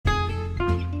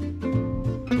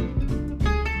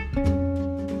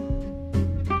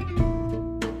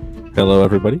Hello,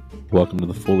 everybody. Welcome to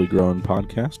the Fully Grown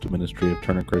Podcast, a ministry of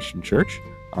Turner Christian Church.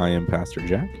 I am Pastor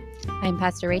Jack. I'm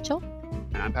Pastor Rachel.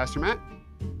 And I'm Pastor Matt.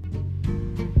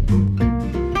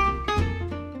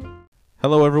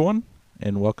 Hello, everyone,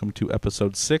 and welcome to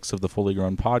episode 6 of the Fully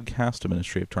Grown Podcast, a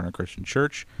ministry of Turner Christian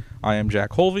Church. I am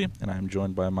Jack Holvey, and I am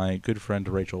joined by my good friend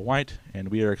Rachel White, and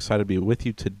we are excited to be with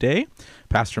you today.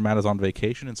 Pastor Matt is on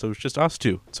vacation, and so it's just us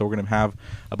two. So we're going to have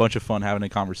a bunch of fun having a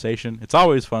conversation. It's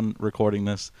always fun recording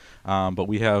this, but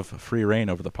we have free reign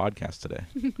over the podcast today.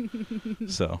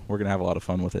 So we're going to have a lot of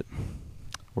fun with it.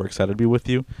 We're excited to be with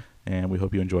you, and we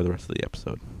hope you enjoy the rest of the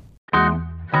episode.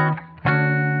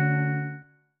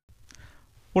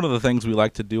 One of the things we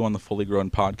like to do on the Fully Grown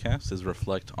Podcast is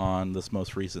reflect on this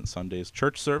most recent Sunday's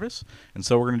church service. And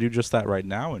so we're going to do just that right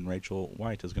now, and Rachel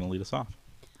White is going to lead us off.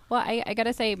 Well, I got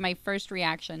to say, my first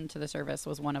reaction to the service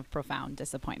was one of profound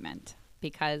disappointment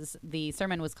because the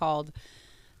sermon was called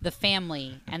The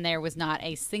Family, and there was not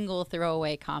a single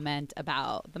throwaway comment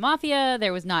about the mafia.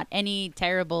 There was not any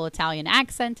terrible Italian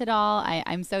accent at all.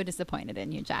 I'm so disappointed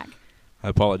in you, Jack. I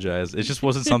apologize. It just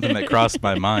wasn't something that crossed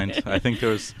my mind. I think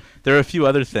there are a few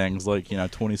other things, like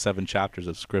 27 chapters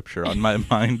of scripture on my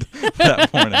mind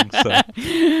that morning.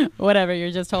 So whatever, you're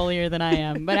just holier than I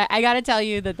am. But I got to tell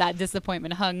you that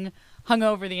disappointment hung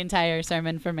over the entire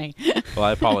sermon for me. Well,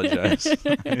 I apologize.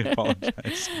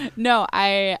 No,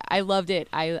 I loved it.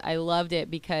 I loved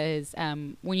it because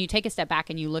when you take a step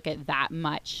back and you look at that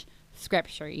much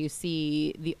scripture, you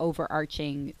see the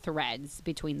overarching threads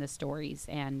between the stories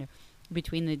and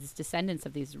between these descendants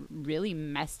of these really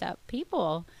messed up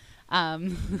people,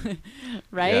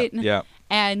 right? Yeah.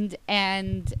 And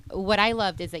what I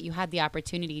loved is that you had the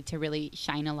opportunity to really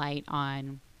shine a light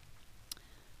on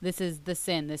this is the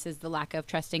sin, this is the lack of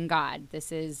trusting God,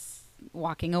 this is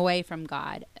walking away from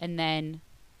God, and then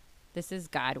this is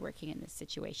God working in this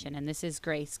situation, and this is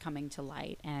grace coming to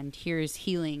light, and here's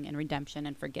healing and redemption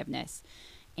and forgiveness.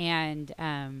 And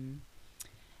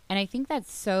I think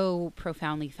that's so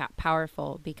profoundly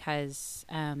powerful because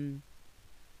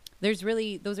those are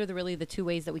really the two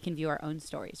ways that we can view our own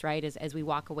stories, right? As we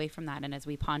walk away from that and as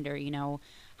we ponder,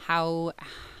 how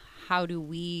do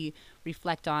we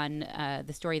reflect on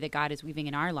the story that God is weaving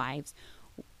in our lives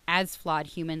as flawed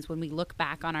humans? When we look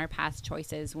back on our past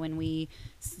choices, when we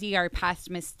see our past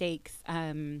mistakes,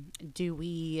 do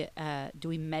we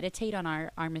meditate on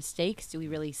our mistakes? Do we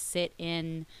really sit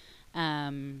in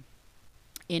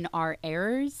our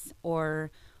errors, or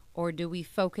do we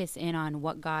focus in on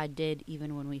what God did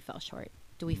even when we fell short?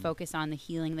 Do we focus on the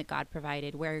healing that God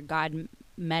provided, where God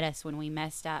met us when we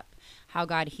messed up, how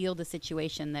God healed the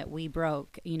situation that we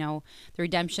broke, the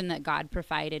redemption that God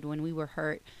provided when we were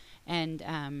hurt? And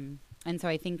so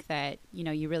I think that,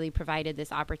 you really provided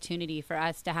this opportunity for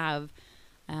us to have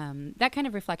that kind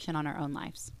of reflection on our own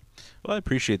lives. Well, I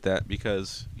appreciate that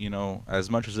because, as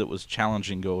much as it was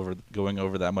challenging going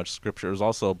over that much scripture, it was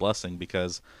also a blessing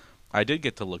because I did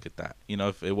get to look at that.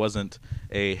 If it wasn't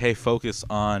hey, focus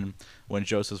on when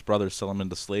Joseph's brothers sell him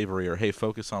into slavery, or hey,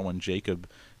 focus on when Jacob,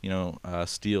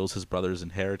 steals his brother's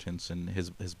inheritance and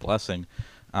his blessing.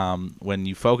 When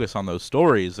you focus on those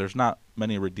stories, there's not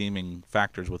many redeeming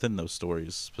factors within those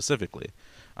stories specifically.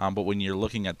 But when you're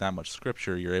looking at that much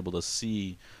scripture, you're able to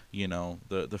see,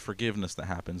 the forgiveness that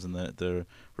happens and the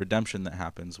redemption that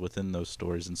happens within those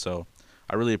stories. And so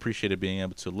I really appreciated being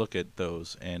able to look at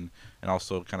those and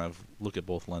also kind of look at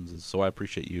both lenses. So I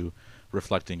appreciate you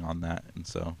reflecting on that. And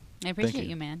so I appreciate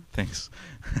you, man. Thanks.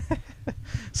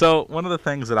 So one of the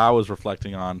things that I was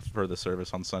reflecting on for the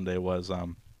service on Sunday was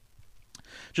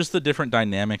just the different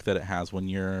dynamic that it has when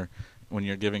you're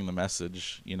giving the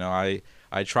message.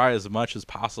 I try as much as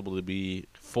possible to be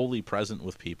fully present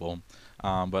with people,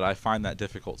 but I find that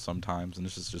difficult sometimes, and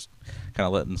this is just kind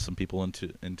of letting some people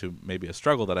into maybe a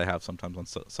struggle that I have sometimes on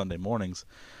Sunday mornings.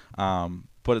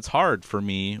 But it's hard for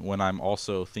me when I'm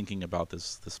also thinking about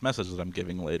this message that I'm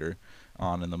giving later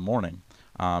on in the morning,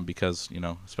 because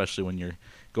especially when you're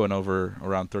going over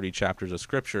around 30 chapters of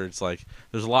scripture, it's like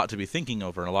there's a lot to be thinking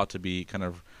over and a lot to be kind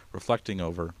of reflecting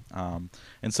over,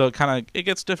 and so it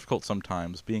gets difficult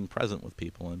sometimes being present with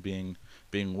people and being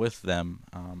with them,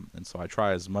 and so I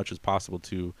try as much as possible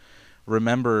to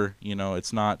remember,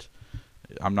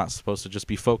 I'm not supposed to just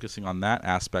be focusing on that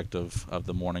aspect of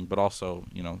the morning, but also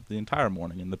the entire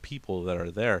morning and the people that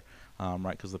are there,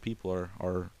 right? Because the people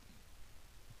are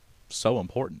so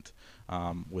important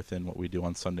within what we do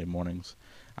on Sunday mornings.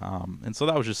 And so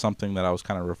that was just something that I was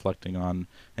kind of reflecting on,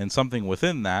 and something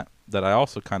within that I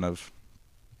also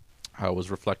I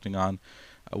was reflecting on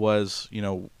was,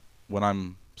 when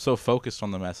I'm so focused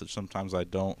on the message, sometimes I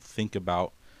don't think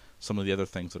about some of the other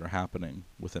things that are happening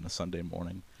within a Sunday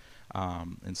morning.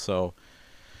 And so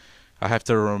I have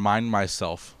to remind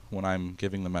myself when I'm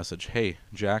giving the message, hey,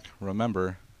 Jack,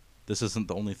 remember, this isn't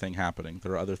the only thing happening.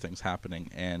 There are other things happening,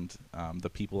 and the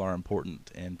people are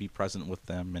important, and be present with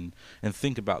them, and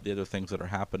think about the other things that are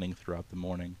happening throughout the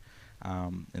morning.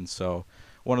 And so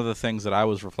one of the things that I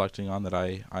was reflecting on that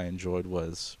I enjoyed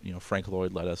was, Frank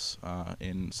Lloyd led us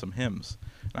in some hymns.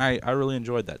 And I really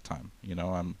enjoyed that time.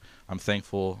 I'm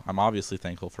thankful. I'm obviously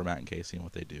thankful for Matt and Casey and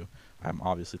what they do. I'm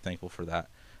obviously thankful for that.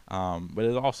 But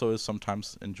it also is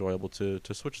sometimes enjoyable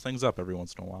to switch things up every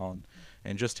once in a while,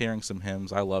 and just hearing some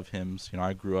hymns. I love hymns.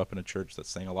 I grew up in a church that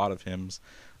sang a lot of hymns.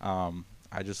 I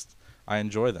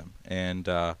enjoy them, and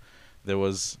it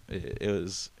was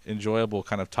enjoyable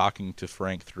kind of talking to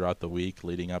Frank throughout the week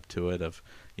leading up to it, of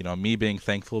me being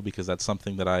thankful because that's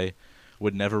something that I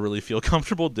would never really feel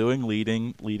comfortable doing,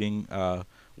 leading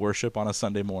worship on a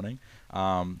Sunday morning.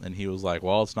 And he was like,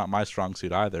 well, it's not my strong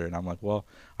suit either. And I'm like, well,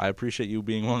 I appreciate you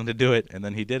being willing to do it. And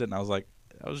then he did it, and I was like,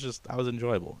 I was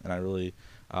enjoyable, and I really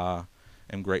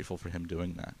am grateful for him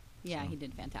doing that. Yeah, So, he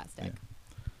did fantastic.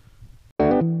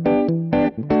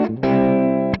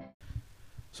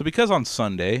 So because on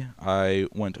Sunday I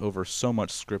went over so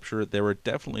much scripture, there were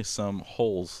definitely some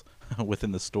holes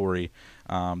within the story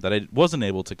that I wasn't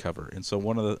able to cover. And so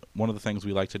one of the things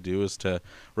we like to do is to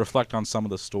reflect on some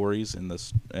of the stories in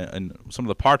this, and some of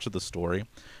the parts of the story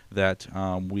that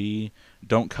we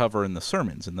don't cover in the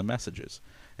sermons and the messages.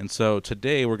 And so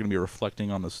today we're going to be reflecting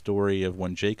on the story of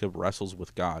when Jacob wrestles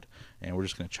with God. And we're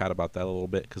just going to chat about that a little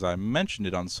bit because I mentioned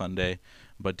it on Sunday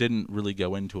but didn't really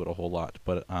go into it a whole lot.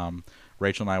 But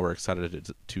Rachel and I were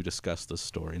excited to discuss this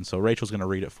story. And so Rachel's going to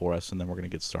read it for us, and then we're going to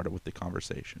get started with the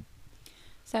conversation.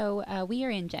 So we are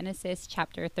in Genesis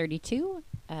chapter 32,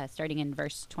 starting in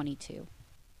verse 22.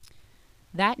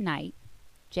 That night,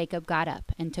 Jacob got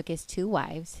up and took his 2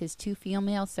 wives, his 2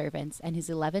 female servants, and his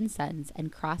 11 sons,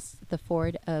 and crossed the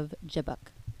ford of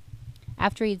Jabbok.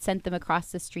 After he had sent them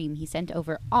across the stream, he sent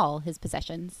over all his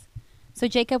possessions. So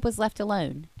Jacob was left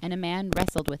alone, and a man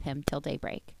wrestled with him till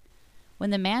daybreak.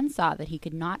 When the man saw that he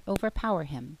could not overpower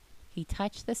him, he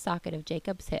touched the socket of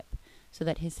Jacob's hip, so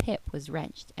that his hip was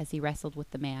wrenched as he wrestled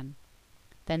with the man.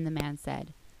 Then the man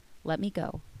said, "Let me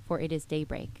go, for it is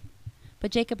daybreak."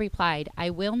 But Jacob replied, "I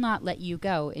will not let you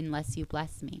go unless you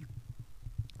bless me."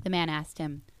 The man asked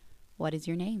him, "What is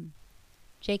your name?"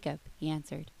 "Jacob," he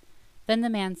answered. Then the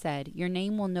man said, "Your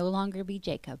name will no longer be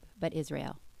Jacob, but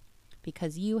Israel,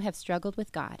 because you have struggled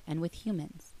with God and with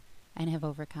humans, and have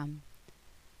overcome."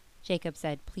 Jacob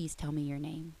said, "Please tell me your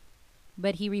name."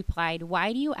 But he replied,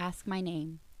 "Why do you ask my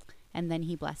name?" And then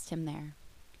he blessed him there.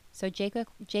 So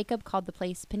Jacob called the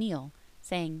place Peniel,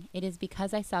 saying, "It is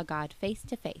because I saw God face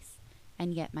to face,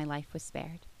 and yet my life was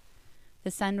spared."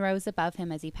 The sun rose above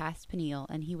him as he passed Peniel,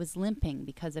 and he was limping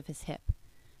because of his hip.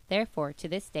 Therefore, to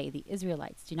this day, the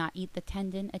Israelites do not eat the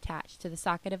tendon attached to the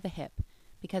socket of the hip,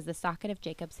 because the socket of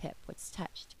Jacob's hip was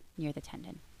touched near the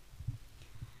tendon.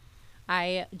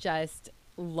 I just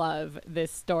love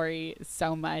this story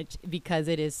so much because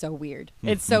it is so weird.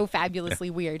 It's so fabulously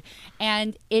weird.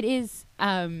 And it is,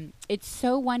 it's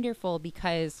so wonderful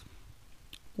because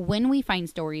when we find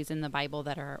stories in the Bible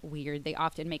that are weird, they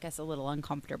often make us a little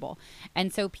uncomfortable.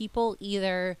 And so people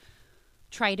either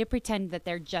try to pretend that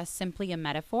they're just simply a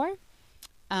metaphor,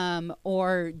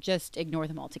 or just ignore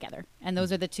them altogether. And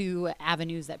those are the 2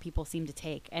 avenues that people seem to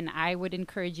take. And I would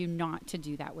encourage you not to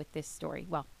do that with this story.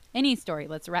 Well, any story.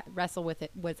 Let's wrestle with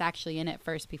it. What's actually in it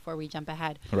first before we jump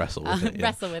ahead. Wrestle with it. Yeah.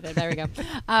 Wrestle with it. There we go.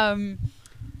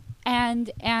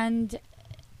 And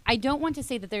I don't want to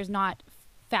say that there's not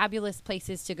fabulous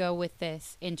places to go with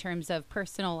this in terms of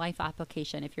personal life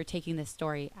application if you're taking this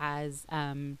story as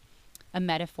a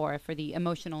metaphor for the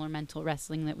emotional or mental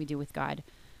wrestling that we do with God.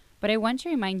 But I want to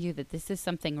remind you that this is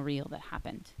something real that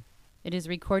happened. It is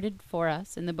recorded for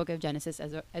us in the book of Genesis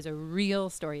as a real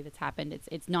story that's happened.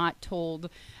 It's not told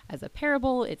as a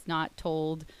parable. It's not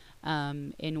told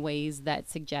in ways that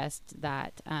suggest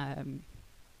that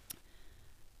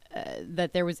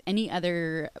that there was any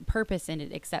other purpose in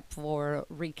it except for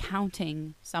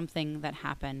recounting something that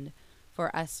happened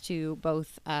for us to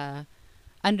both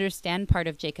understand part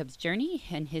of Jacob's journey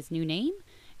and his new name,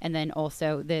 and then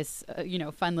also this,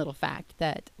 fun little fact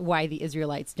that why the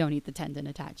Israelites don't eat the tendon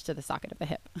attached to the socket of the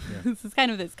hip. Yeah. This is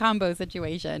kind of this combo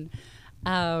situation.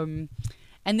 And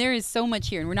there is so much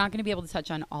here, and we're not going to be able to touch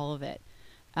on all of it.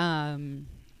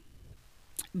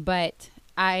 But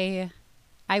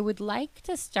I would like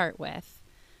to start with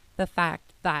the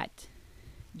fact that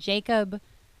Jacob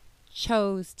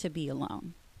chose to be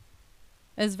alone.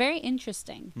 It was very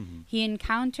interesting. Mm-hmm. He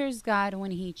encounters God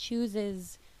when he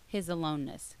chooses his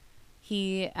aloneness.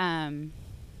 He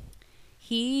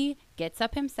he gets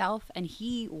up himself and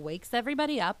he wakes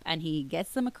everybody up and he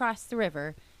gets them across the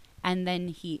river, and then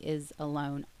he is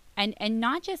alone. And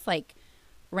not just like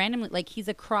randomly, like he's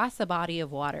across a body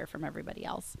of water from everybody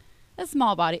else. A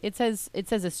small body. It says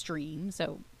a stream,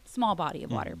 so small body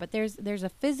of water, Mhm. but there's a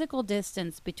physical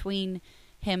distance between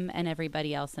him and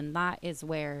everybody else, and that is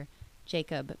where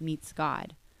Jacob meets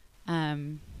God.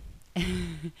 Um,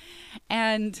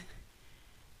 and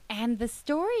and the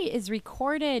story is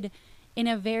recorded in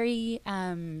a very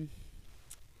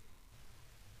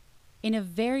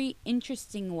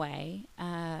interesting way,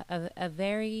 a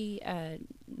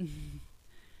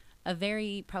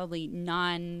very probably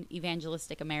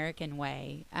non-evangelistic American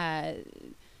way.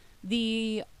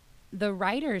 The the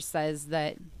writer says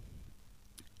that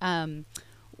um,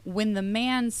 when the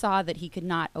man saw that he could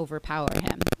not overpower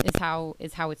him, is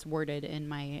how it's worded in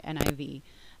my NIV.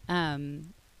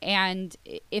 And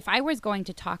if I was going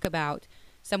to talk about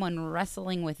someone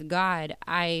wrestling with God,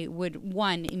 I would,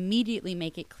 one, immediately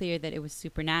make it clear that it was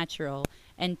supernatural,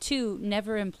 and two,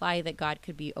 never imply that God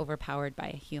could be overpowered by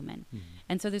a human. Mhm.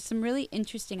 And so there's some really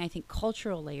interesting, I think,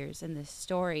 cultural layers in this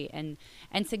story, and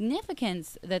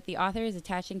significance that the author is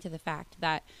attaching to the fact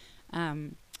that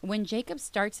when Jacob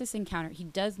starts this encounter, he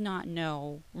does not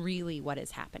know really what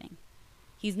is happening.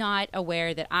 He's not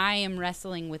aware that I am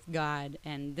wrestling with God,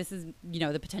 and this is,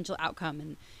 the potential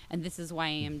outcome, and this is why I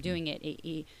am Mhm. doing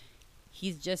it.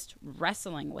 He's just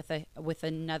wrestling with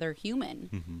another human,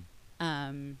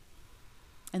 Mhm.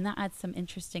 and that adds some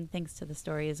interesting things to the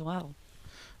story as well.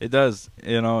 It does,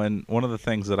 and one of the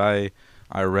things that I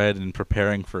read in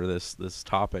preparing for this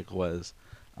topic was,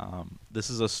 this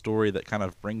is a story that kind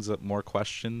of brings up more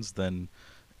questions than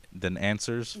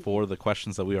answers for the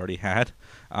questions that we already had.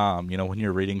 When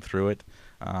you're reading through it,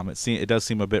 it does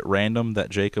seem a bit random that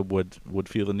Jacob would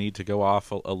feel the need to go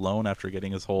off alone after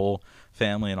getting his whole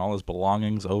family and all his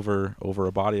belongings over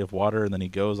a body of water, and then he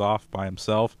goes off by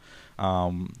himself.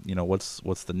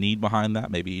 What's the need behind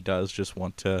that? Maybe he does just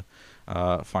want to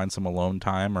find some alone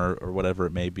time or whatever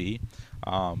it may be.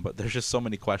 But there's just so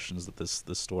many questions that this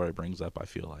story brings up, I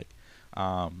feel like.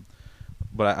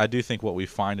 But I do think what we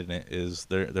find in it is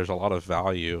there's a lot of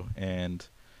value, and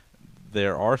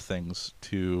there are things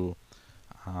to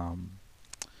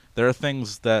there are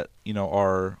things that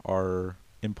are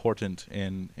important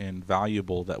and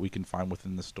valuable that we can find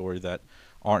within the story that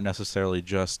aren't necessarily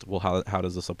just, well, how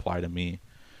does this apply to me?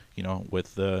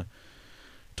 With the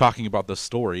talking about the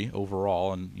story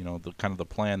overall, and the kind of the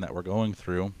plan that we're going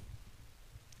through,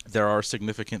 there are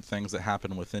significant things that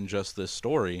happen within just this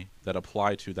story that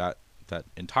apply to that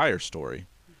entire story,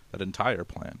 that entire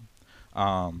plan.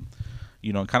 And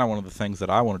kind of one of the things that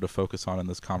I wanted to focus on in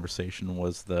this conversation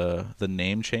was the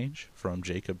name change from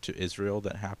Jacob to Israel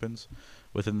that happens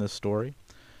within this story.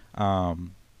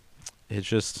 It's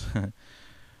just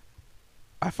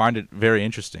I find it very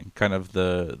interesting, kind of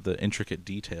the intricate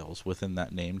details within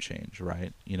that name change,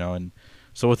 right? And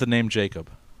so with the name Jacob,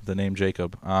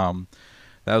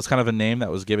 that was kind of a name that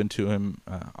was given to him.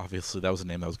 Obviously, that was a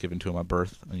name that was given to him at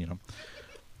birth.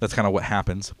 That's kind of what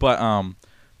happens. But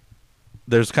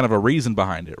there's kind of a reason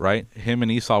behind it, right? Him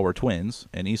and Esau were twins,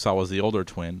 and Esau was the older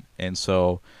twin, and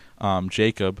so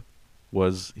Jacob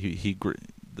was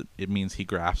it means he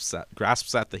grasps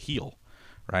at the heel,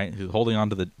 right? He's holding on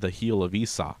to the heel of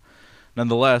Esau.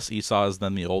 Nonetheless, Esau is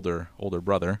then the older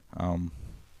brother,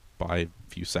 by a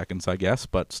few seconds, I guess,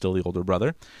 but still the older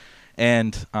brother.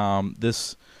 And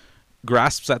this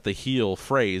grasps at the heel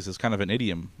phrase is kind of an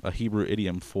idiom, a Hebrew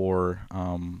idiom for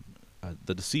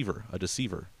the deceiver, a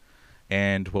deceiver.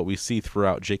 And what we see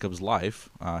throughout Jacob's life,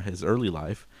 his early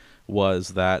life, was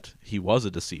that he was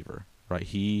a deceiver, right?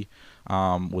 He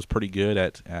was pretty good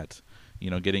at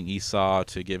getting Esau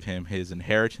to give him his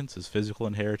inheritance, his physical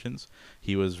inheritance.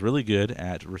 He was really good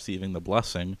at receiving the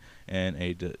blessing in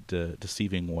a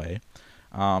deceiving way.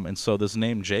 And so this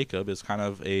name Jacob is kind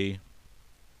of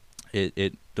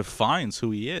it defines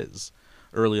who he is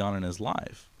early on in his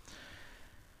life.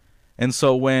 And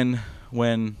so when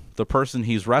the person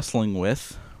he's wrestling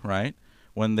with, right,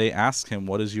 when they ask him,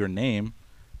 what is your name,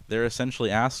 they're essentially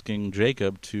asking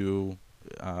Jacob to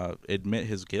admit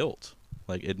his guilt.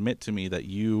 Like, admit to me that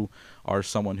you are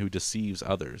someone who deceives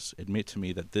others. Admit to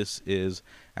me that this is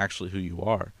actually who you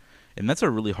are. And that's a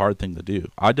really hard thing to do.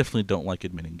 I definitely don't like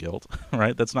admitting guilt,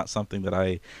 right? That's not something that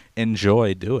I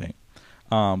enjoy doing.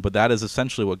 But that is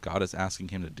essentially what God is asking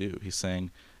him to do. He's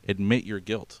saying, admit your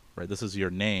guilt, right? This is your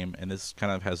name, and this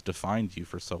kind of has defined you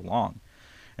for so long.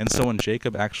 And so when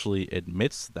Jacob actually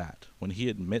admits that, when he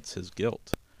admits his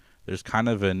guilt, there's kind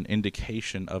of an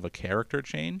indication of a character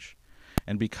change.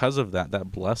 And because of that,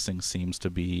 that blessing seems to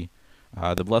be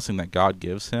The blessing that God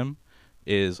gives him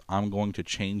is, I'm going to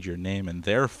change your name, and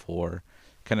therefore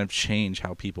kind of change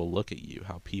how people look at you,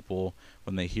 how people,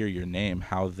 when they hear your name,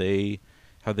 how they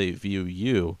view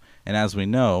you. And as we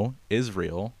know,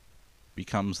 Israel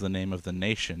becomes the name of the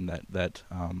nation that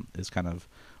is kind of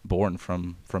born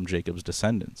from Jacob's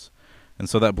descendants. And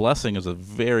so that blessing is a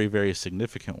very, very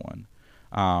significant one.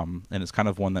 And it's kind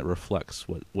of one that reflects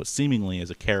what seemingly is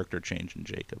a character change in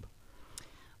Jacob.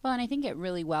 Well, and I think it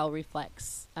really well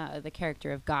reflects the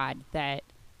character of God, that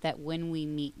when we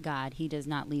meet God, he does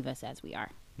not leave us as we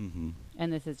are. Mm-hmm.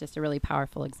 And this is just a really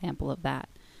powerful example of that.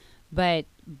 But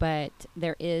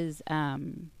there is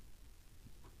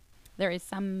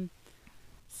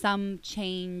some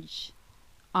change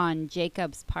on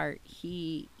Jacob's part.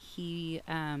 He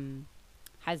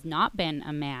has not been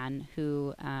a man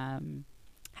who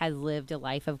has lived a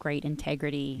life of great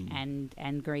integrity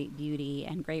and great beauty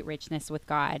and great richness with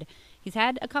God. He's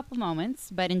had a couple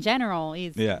moments, but in general,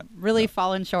 he's really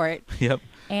fallen short. Yep.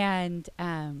 And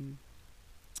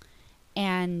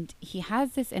he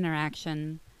has this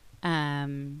interaction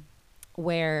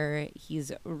where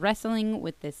he's wrestling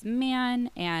with this man,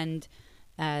 and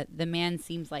the man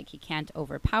seems like he can't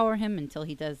overpower him until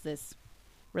he does this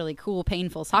really cool,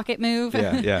 painful socket move.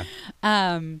 Yeah.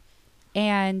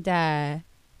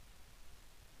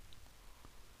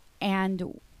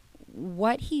 And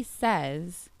what he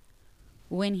says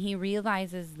when he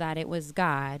realizes that it was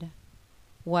God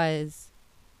was,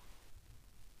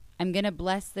 I'm going to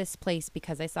bless this place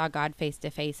because I saw God face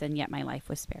to face, and yet my life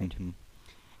was spared. Mm-hmm.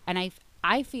 And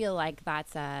I feel like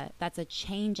that's a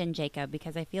change in Jacob,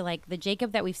 because I feel like the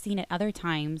Jacob that we've seen at other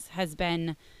times has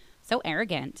been so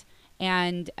arrogant.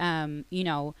 And,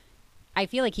 I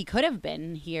feel like he could have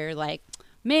been here like,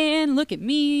 man, look at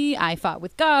me. I fought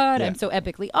with God. Yeah. I'm so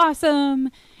epically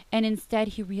awesome. And instead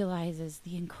he realizes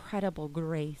the incredible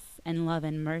grace and love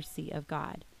and mercy of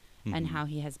God and how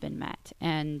he has been met.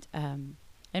 And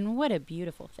what a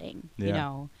beautiful thing,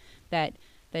 that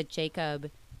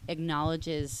Jacob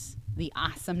acknowledges the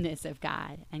awesomeness of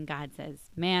God, and God says,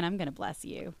 man, I'm going to bless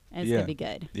you, and it's going to be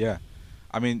good. Yeah.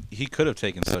 I mean, he could have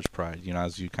taken such pride,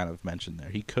 as you kind of mentioned there.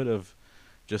 He could have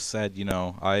just said,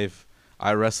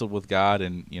 I wrestled with God,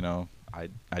 and, I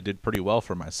did pretty well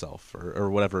for myself, or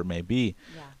whatever it may be.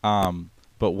 Yeah.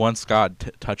 But once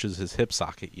God touches his hip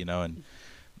socket, and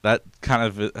that kind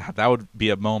of, that would be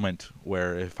a moment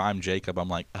where if I'm Jacob, I'm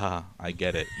like, I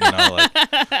get it.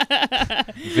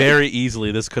 Like very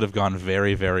easily this could have gone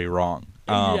very, very wrong.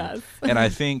 Yes. And I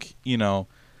think,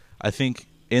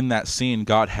 in that scene,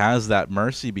 God has that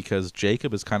mercy because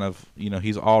Jacob is kind of,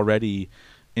 he's already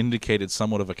indicated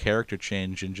somewhat of a character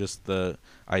change in just the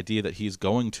idea that he's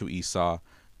going to Esau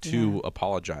to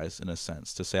apologize, in a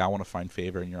sense, to say, I want to find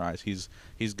favor in your eyes.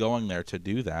 He's going there to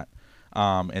do that.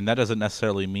 And that doesn't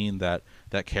necessarily mean that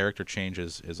character change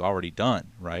is already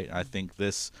done, right? I think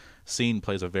this scene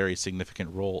plays a very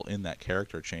significant role in that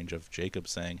character change of Jacob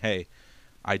saying, hey,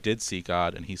 I did see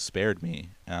God and he spared me.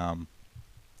 And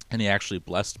he actually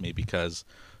blessed me because,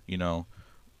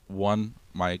 one,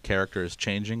 my character is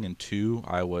changing, and two,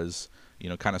 I was,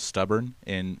 kind of stubborn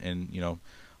and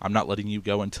I'm not letting you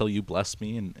go until you bless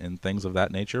me and things of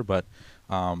that nature. But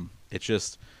it's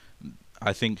just,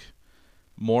 I think,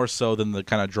 more so than the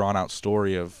kind of drawn-out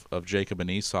story of Jacob and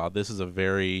Esau, this is a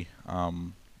very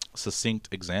succinct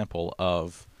example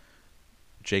of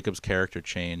Jacob's character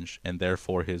change, and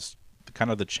therefore his kind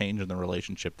of the change in the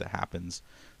relationship that happens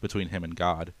between him and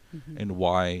God, and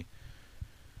why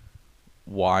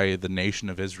the nation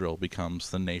of Israel becomes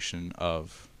the nation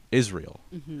of Israel,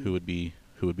 who would be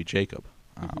Jacob.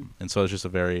 And so it's just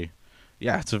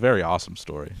it's a very awesome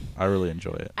story. I really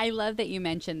enjoy it. I love that you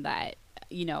mentioned that.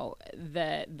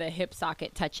 The hip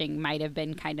socket touching might have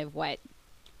been kind of what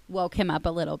woke him up a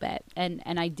little bit. And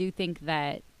I do think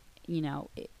that,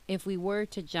 if we were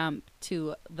to jump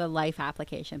to the life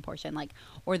application portion,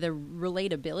 or the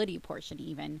relatability portion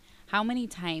even, how many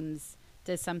times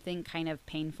does something kind of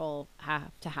painful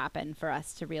have to happen for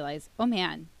us to realize, oh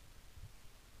man,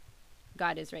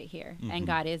 God is right here and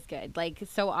God is good.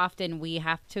 So often we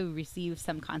have to receive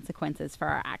some consequences for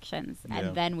our actions,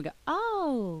 and then we go,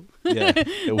 oh,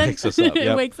 it wakes us up.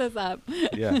 It wakes us up.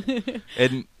 Yeah.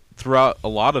 And throughout a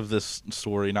lot of this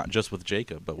story, not just with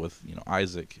Jacob, but with,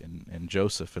 Isaac and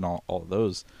Joseph and all of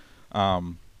those,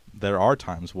 there are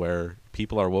times where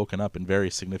people are woken up in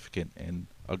very significant and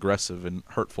aggressive and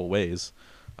hurtful ways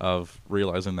of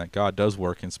realizing that God does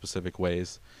work in specific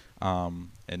ways.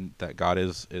 And that God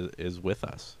is with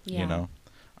us,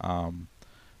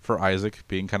 For Isaac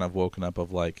being kind of woken up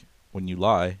of when you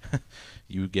lie,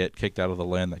 you get kicked out of the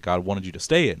land that God wanted you to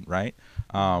stay in, right?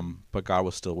 But God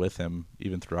was still with him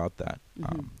even throughout that.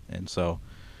 And so,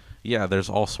 yeah, there's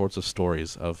all sorts of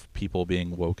stories of people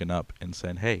being woken up and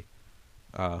saying, hey,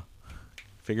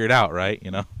 figure it out, right? You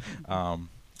know?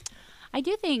 I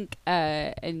do think,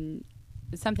 and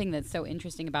something that's so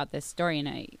interesting about this story, and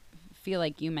I feel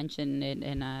like you mentioned it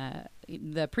in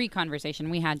the pre-conversation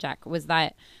we had, Jack, was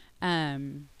that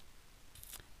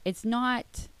it's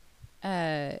not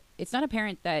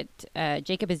apparent that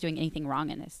Jacob is doing anything wrong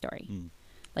in this story.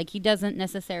 Like, he doesn't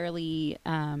necessarily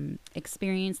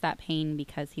experience that pain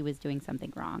because he was doing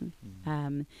something wrong.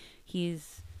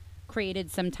 He's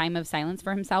created some time of silence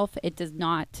for himself. It does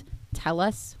not tell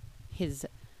us his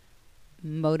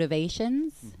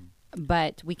motivations,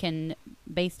 but we can,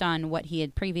 based on what he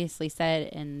had previously said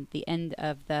in the end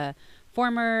of the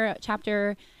former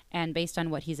chapter, and based on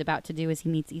what he's about to do as he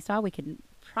meets Esau, we can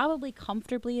probably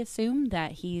comfortably assume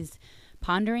that he's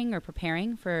pondering or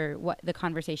preparing for what the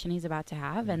conversation he's about to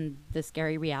have and the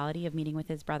scary reality of meeting with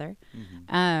his brother.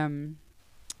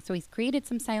 So he's created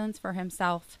some silence for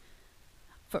himself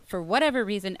for whatever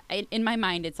reason. In my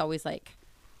mind, it's always like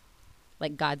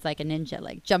God's like a ninja,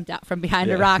 like jumped out from behind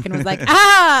a rock and was like,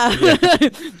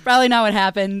 Probably not what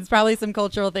happens. Probably some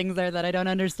cultural things there that I don't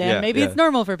understand. Maybe it's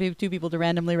normal for two people to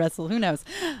randomly wrestle. Who knows?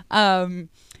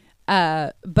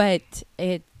 But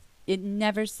it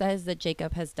never says that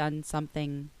Jacob has done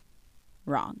something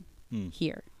wrong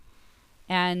here.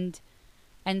 And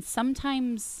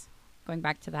sometimes, going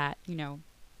back to that,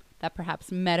 that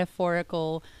perhaps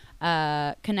metaphorical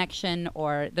connection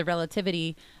or the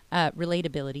relativity,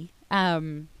 relatability.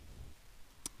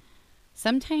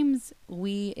 Sometimes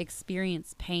we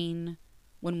experience pain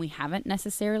when we haven't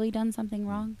necessarily done something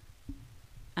wrong.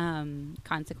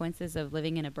 Consequences of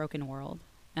living in a broken world.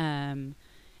 And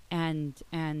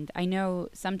I know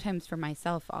sometimes for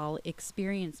myself, I'll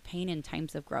experience pain in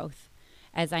times of growth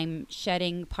as I'm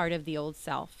shedding part of the old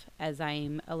self, as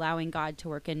I'm allowing God to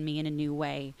work in me in a new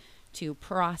way, to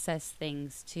process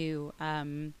things, to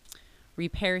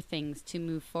repair things, to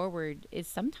move forward, is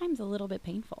sometimes a little bit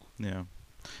painful. Yeah,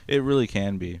 it really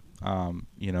can be.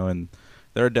 And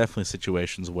there are definitely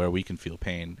situations where we can feel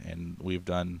pain and we've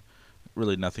done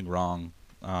really nothing wrong.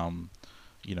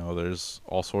 There's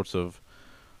all sorts of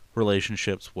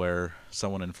relationships where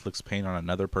someone inflicts pain on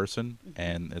another person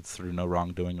and it's through no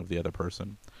wrongdoing of the other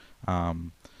person.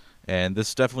 And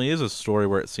this definitely is a story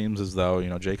where it seems as though,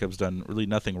 Jacob's done really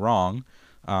nothing wrong.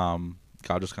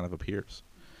 God just kind of appears.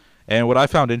 And what I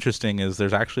found interesting is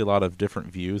there's actually a lot of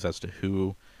different views as to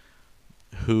who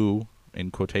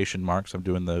in quotation marks, I'm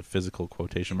doing the physical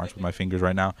quotation marks with my fingers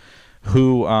right now,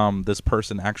 who this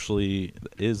person actually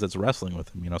is that's wrestling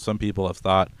with him. Some people have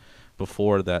thought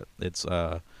before that it's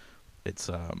like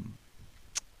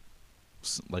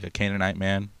a Canaanite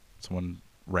man, someone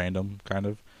random kind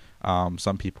of.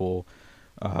 Some people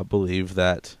believe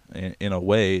that in a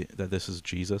way that this is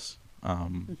Jesus,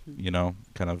 kind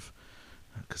of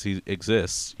because he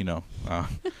exists, the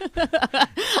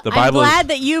Bible. I'm glad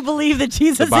that you believe that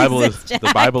Jesus exists, Jack.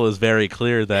 The Bible is very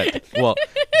clear that,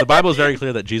 the Bible is very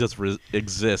clear that Jesus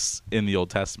exists in the Old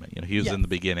Testament. He was in the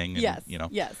beginning. And,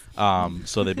 Yes.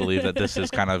 So they believe that this is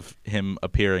kind of him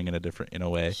appearing in a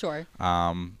way. Sure.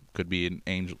 Could be an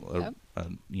angel,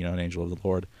 an angel of the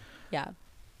Lord. Yeah.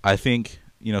 I think,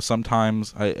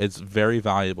 sometimes it's very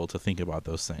valuable to think about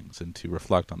those things and to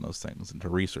reflect on those things and to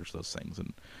research those things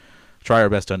and try our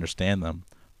best to understand them.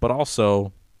 But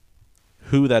also,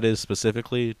 who that is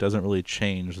specifically doesn't really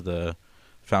change the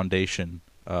foundation,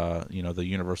 the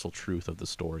universal truth of the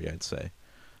story, I'd say.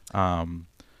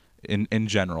 In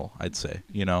general, I'd say.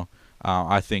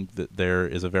 I think that there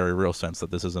is a very real sense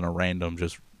that this isn't a random,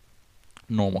 just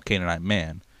normal Canaanite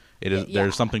man. It is.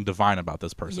 There's something divine about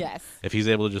this person. Yes. If he's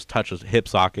able to just touch a hip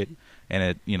socket and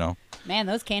it, Man,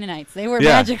 those Canaanites, they were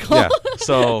magical. Yeah.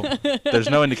 So there's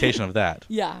no indication of that.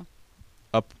 Yeah.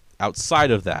 Up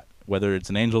outside of that, whether it's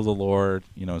an angel of the Lord,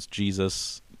 it's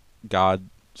Jesus, God,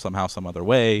 somehow, some other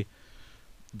way,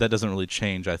 that doesn't really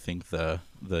change, I think, the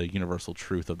universal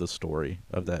truth of the story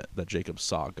of that Jacob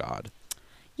saw God.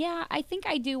 Yeah, I think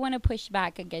I do want to push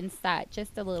back against that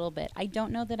just a little bit. I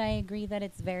don't know that I agree that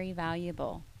it's very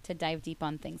valuable to dive deep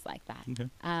on things like that. Okay.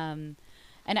 And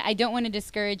I don't want to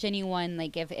discourage anyone.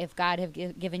 Like if God have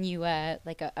given you a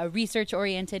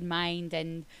research-oriented mind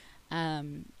and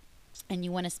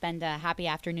you want to spend a happy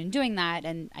afternoon doing that,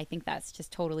 and I think that's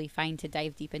just totally fine to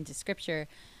dive deep into Scripture.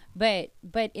 But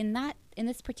in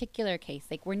this particular case,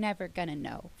 like, we're never gonna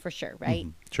know for sure, right?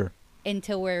 Sure.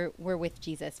 Until we're with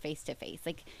Jesus face to face.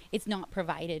 Like, it's not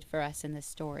provided for us in this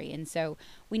story, and so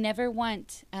we never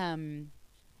want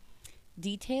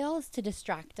details to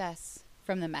distract us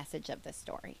from the message of the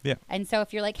story. Yeah. And so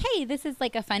if you're like, hey, this is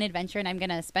like a fun adventure and I'm going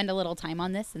to spend a little time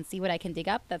on this and see what I can dig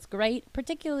up, that's great,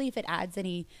 particularly if it adds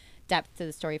any depth to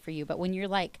the story for you. But when you're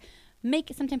like,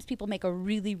 sometimes people make a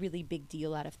really, really big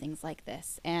deal out of things like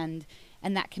this, and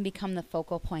that can become the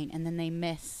focal point, and then they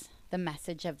miss the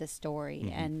message of the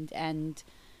story and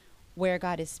where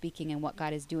God is speaking and what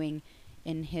God is doing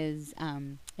in his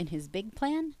big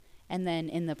plan, and then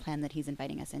in the plan that he's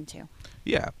inviting us into.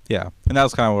 Yeah. And that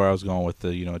was kind of where I was going with the,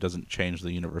 it doesn't change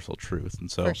the universal truth. And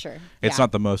so For sure. It's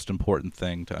not the most important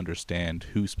thing to understand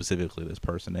who specifically this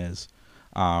person is.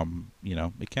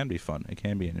 It can be fun. It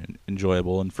can be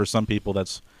enjoyable. And for some people,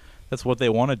 that's what they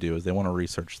want to do, is they want to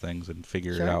research things and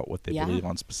figure out what they believe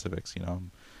on specifics,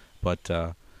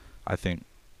 But I think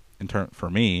for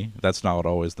me, that's not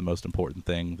always the most important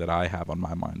thing that I have on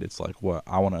my mind. It's like, what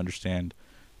I want to understand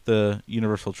the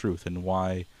universal truth and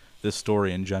why this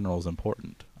story in general is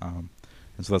important. And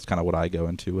so that's kind of what I go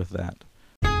into with that.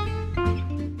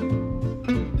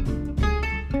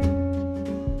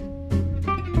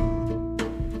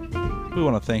 We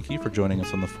want to thank you for joining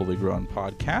us on the Fully Grown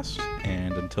podcast.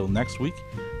 And until next week,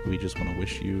 we just want to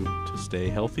wish you to stay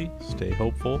healthy, stay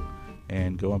hopeful,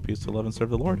 and go in peace to love and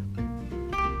serve the Lord.